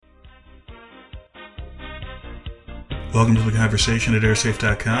Welcome to the conversation at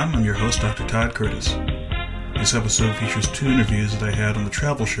airsafe.com. I'm your host, Dr. Todd Curtis. This episode features two interviews that I had on the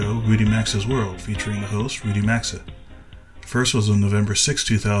travel show, Rudy Maxa's World, featuring the host, Rudy Maxa. The first was on November 6,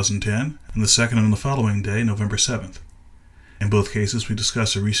 2010, and the second on the following day, November 7th. In both cases, we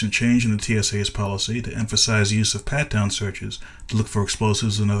discussed a recent change in the TSA's policy to emphasize the use of pat-down searches to look for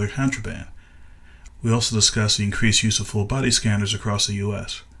explosives and other contraband. We also discussed the increased use of full-body scanners across the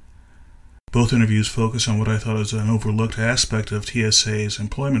U.S. Both interviews focus on what I thought was an overlooked aspect of TSA's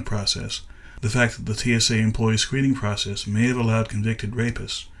employment process, the fact that the TSA employee screening process may have allowed convicted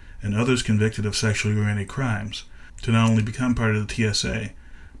rapists and others convicted of sexually oriented crimes to not only become part of the TSA,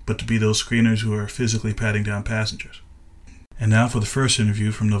 but to be those screeners who are physically patting down passengers. And now for the first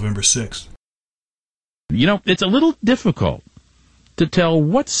interview from November 6th. You know, it's a little difficult to tell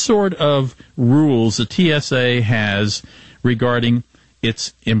what sort of rules the TSA has regarding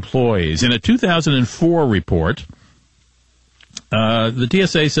its employees. In a 2004 report, the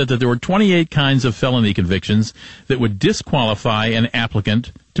TSA said that there were 28 kinds of felony convictions that would disqualify an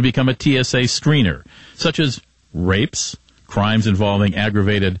applicant to become a TSA screener, such as rapes, crimes involving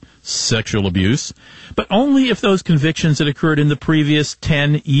aggravated sexual abuse, but only if those convictions had occurred in the previous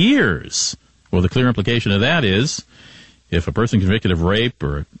 10 years. Well, the clear implication of that is if a person convicted of rape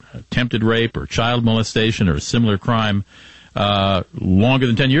or attempted rape or child molestation or a similar crime longer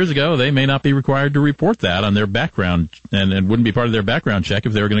than 10 years ago, they may not be required to report that on their background, and it wouldn't be part of their background check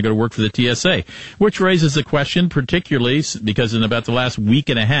if they were going to go to work for the TSA, which raises the question, particularly because in about the last week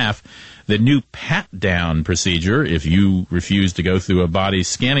and a half, the new pat-down procedure, if you refuse to go through a body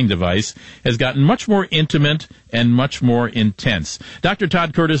scanning device, has gotten much more intimate and much more intense. Dr.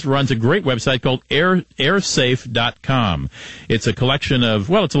 Todd Curtis runs a great website called airsafe.com. It's a collection of,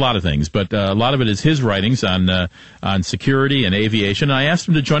 well, it's a lot of things, but a lot of it is his writings on security and aviation. I asked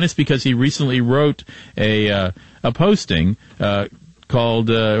him to join us because he recently wrote a posting called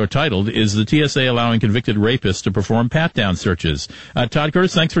or titled, "Is the TSA Allowing Convicted Rapists to Perform Pat-Down Searches?" Todd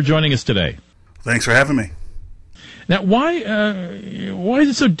Curtis, thanks for joining us today. Thanks for having me. Now, why is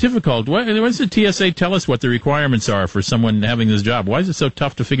it so difficult? Why does the TSA tell us what the requirements are for someone having this job? Why is it so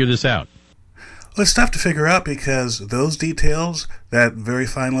tough to figure this out? Well, it's tough to figure out because those details, that very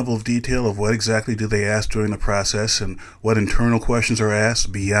fine level of detail of what exactly do they ask during the process and what internal questions are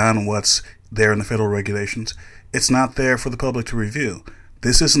asked beyond what's there in the federal regulations, it's not there for the public to review.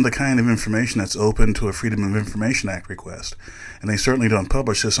 This isn't the kind of information that's open to a Freedom of Information Act request, and they certainly don't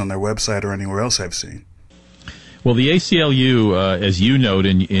publish this on their website or anywhere else I've seen. Well, the ACLU, as you note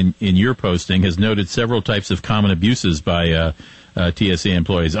in your posting, has noted several types of common abuses by TSA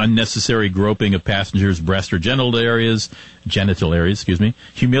employees: unnecessary groping of passengers' breast or genital areas,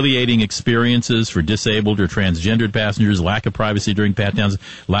 humiliating experiences for disabled or transgendered passengers, lack of privacy during pat-downs,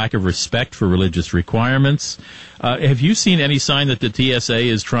 lack of respect for religious requirements. Have you seen any sign that the TSA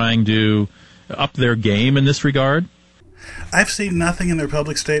is trying to up their game in this regard? I've seen nothing in their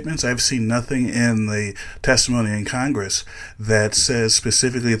public statements. I've seen nothing in the testimony in Congress that says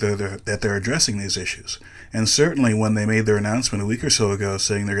specifically that they're addressing these issues. And certainly when they made their announcement a week or so ago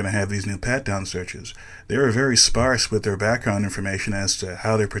saying they're going to have these new pat-down searches, they were very sparse with their background information as to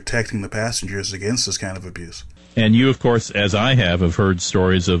how they're protecting the passengers against this kind of abuse. And you, of course, as I have heard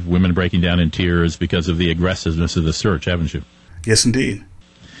stories of women breaking down in tears because of the aggressiveness of the search, haven't you? Yes, indeed.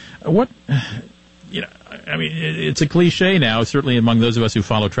 It's a cliche now, certainly among those of us who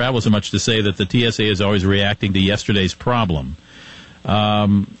follow travel so much, to say that the TSA is always reacting to yesterday's problem.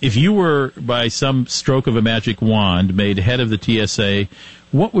 If you were, by some stroke of a magic wand, made head of the TSA,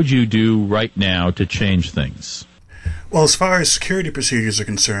 what would you do right now to change things? Well, as far as security procedures are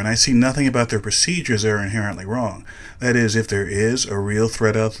concerned, I see nothing about their procedures that are inherently wrong. That is, if there is a real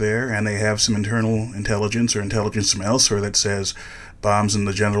threat out there and they have some internal intelligence or intelligence from elsewhere that says bombs in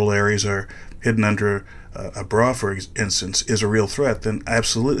the genital areas are hidden under a bra, for instance, is a real threat, then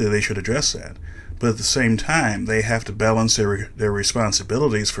absolutely they should address that. But at the same time, they have to balance their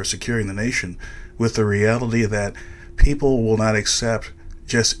responsibilities for securing the nation with the reality that people will not accept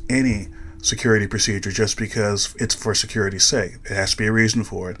just any security procedure just because it's for security's sake. It has to be a reason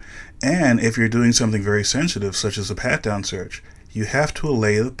for it. And if you're doing something very sensitive, such as a pat-down search, you have to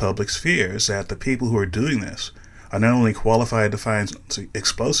allay the public's fears that the people who are doing this are not only qualified to find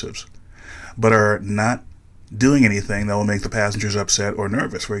explosives, but are not doing anything that will make the passengers upset or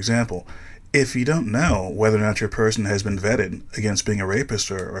nervous. For example, if you don't know whether or not your person has been vetted against being a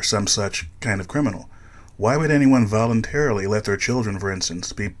rapist or some such kind of criminal, why would anyone voluntarily let their children, for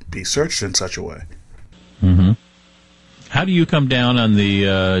instance, be searched in such a way? Mm-hmm. How do you come down on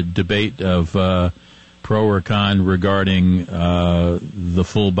the debate of pro or con regarding the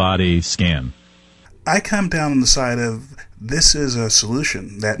full-body scan? I come down on the side of this is a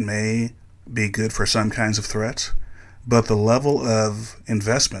solution that may be good for some kinds of threats, but the level of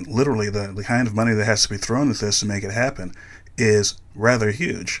investment, literally the kind of money that has to be thrown at this to make it happen, is rather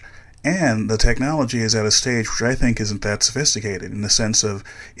huge. And the technology is at a stage which I think isn't that sophisticated in the sense of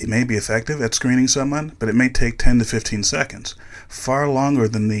it may be effective at screening someone, but it may take 10 to 15 seconds, far longer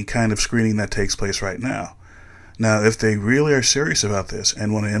than the kind of screening that takes place right now. Now, if they really are serious about this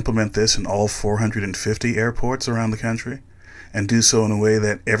and want to implement this in all 450 airports around the country, and do so in a way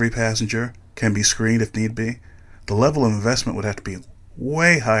that every passenger can be screened if need be, the level of investment would have to be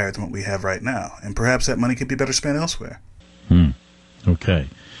way higher than what we have right now, and perhaps that money could be better spent elsewhere. Okay.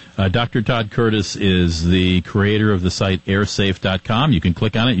 Dr. Todd Curtis is the creator of the site airsafe.com. You can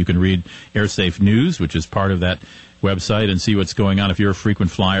click on it. You can read AirSafe News, which is part of that website, and see what's going on. If you're a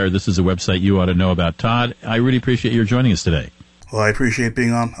frequent flyer, this is a website you ought to know about. Todd, I really appreciate your joining us today. Well, I appreciate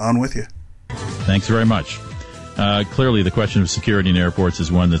being on with you. Thanks very much. Clearly, the question of security in airports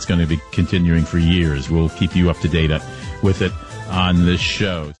is one that's going to be continuing for years. We'll keep you up to date with it on this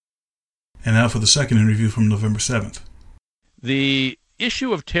show. And now for the second interview from November 7th. The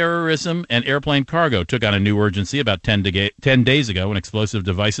issue of terrorism and airplane cargo took on a new urgency about 10 days ago when explosive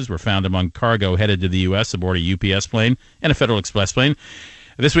devices were found among cargo headed to the U.S. aboard a UPS plane and a Federal Express plane.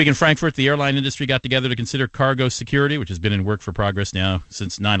 This week in Frankfurt, the airline industry got together to consider cargo security, which has been in work for progress now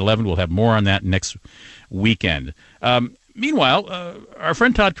since 9/11. We'll have more on that next weekend. Meanwhile, our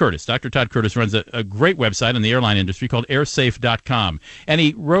friend Todd Curtis, Dr. Todd Curtis, runs a great website in the airline industry called airsafe.com. And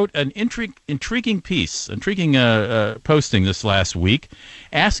he wrote an intriguing posting this last week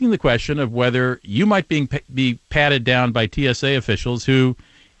asking the question of whether you might be patted down by TSA officials who,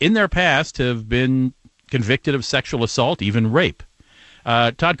 in their past, have been convicted of sexual assault, even rape.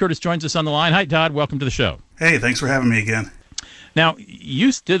 Todd Curtis joins us on the line. Hi, Todd. Welcome to the show. Hey, thanks for having me again. Now,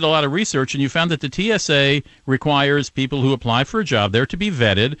 you did a lot of research, and you found that the TSA requires people who apply for a job there to be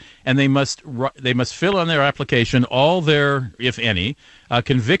vetted, and they must fill on their application all their, if any,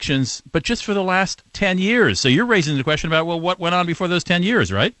 convictions, but just for the last 10 years. So you're raising the question about, well, what went on before those 10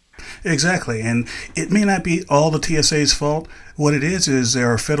 years, right? Exactly, and it may not be all the TSA's fault. What it is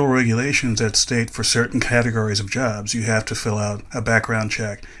there are federal regulations that state for certain categories of jobs you have to fill out a background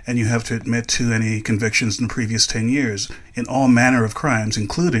check, and you have to admit to any convictions in the previous 10 years in all manner of crimes,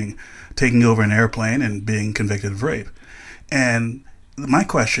 including taking over an airplane and being convicted of rape. And my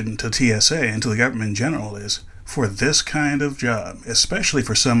question to TSA and to the government in general is, for this kind of job, especially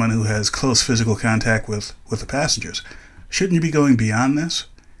for someone who has close physical contact with the passengers, shouldn't you be going beyond this?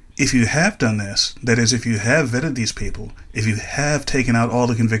 If you have done this, that is, if you have vetted these people, if you have taken out all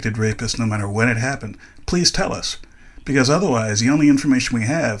the convicted rapists no matter when it happened, please tell us. Because otherwise, the only information we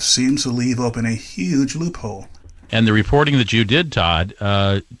have seems to leave open a huge loophole. And the reporting that you did, Todd,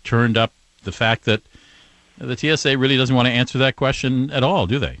 turned up the fact that the TSA really doesn't want to answer that question at all,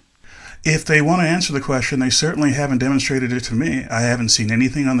 do they? If they want to answer the question, they certainly haven't demonstrated it to me. I haven't seen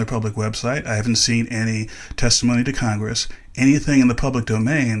anything on their public website. I haven't seen any testimony to Congress, anything in the public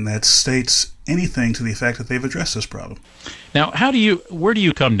domain that states anything to the effect that they've addressed this problem. Now, where do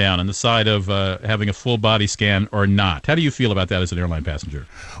you come down on the side of having a full body scan or not? How do you feel about that as an airline passenger?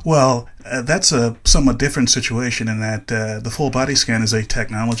 Well, that's a somewhat different situation in that the full body scan is a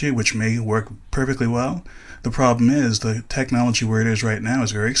technology which may work perfectly well. The problem is the technology where it is right now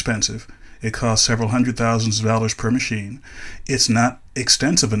is very expensive. It costs several $100,000s per machine. It's not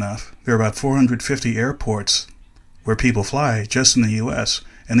extensive enough. There are about 450 airports where people fly just in the U.S.,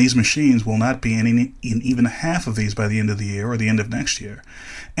 and these machines will not be in even half of these by the end of the year or the end of next year.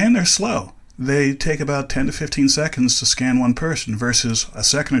 And they're slow. They take about 10 to 15 seconds to scan one person versus a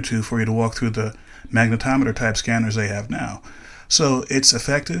second or two for you to walk through the magnetometer type scanners they have now. So it's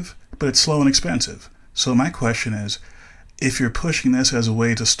effective, but it's slow and expensive. So my question is, if you're pushing this as a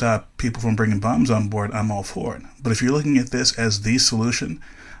way to stop people from bringing bombs on board, I'm all for it. But if you're looking at this as the solution,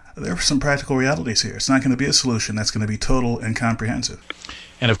 there are some practical realities here. It's not going to be a solution that's going to be total and comprehensive.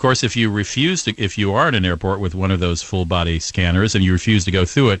 And of course, if you are at an airport with one of those full body scanners and you refuse to go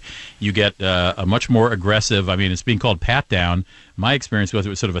through it, you get a much more aggressive, it's being called pat down. My experience with it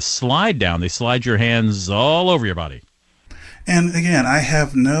was sort of a slide down. They slide your hands all over your body. And again, I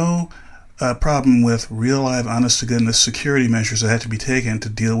have no problem with real, live, honest-to-goodness security measures that have to be taken to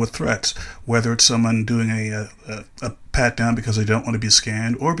deal with threats, whether it's someone doing a pat-down because they don't want to be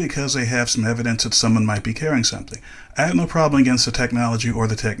scanned or because they have some evidence that someone might be carrying something. I have no problem against the technology or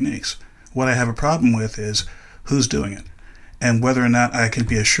the techniques. What I have a problem with is who's doing it and whether or not I can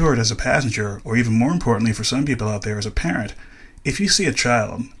be assured as a passenger, or even more importantly for some people out there as a parent, If you see a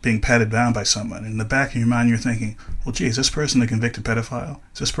child being patted down by someone, and in the back of your mind you're thinking, well, gee, is this person a convicted pedophile?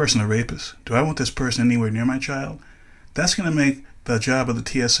 Is this person a rapist? Do I want this person anywhere near my child? That's going to make the job of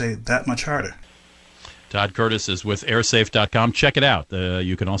the TSA that much harder. Todd Curtis is with airsafe.com. Check it out.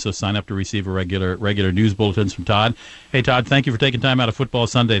 You can also sign up to receive a regular news bulletins from Todd. Hey, Todd, thank you for taking time out of Football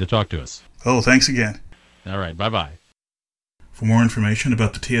Sunday to talk to us. Oh, thanks again. All right, bye-bye. For more information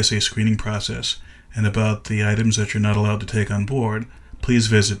about the TSA screening process and about the items that you're not allowed to take on board, please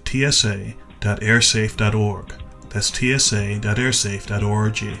visit tsa.airsafe.org. That's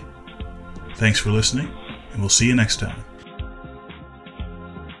tsa.airsafe.org. Thanks for listening, and we'll see you next time.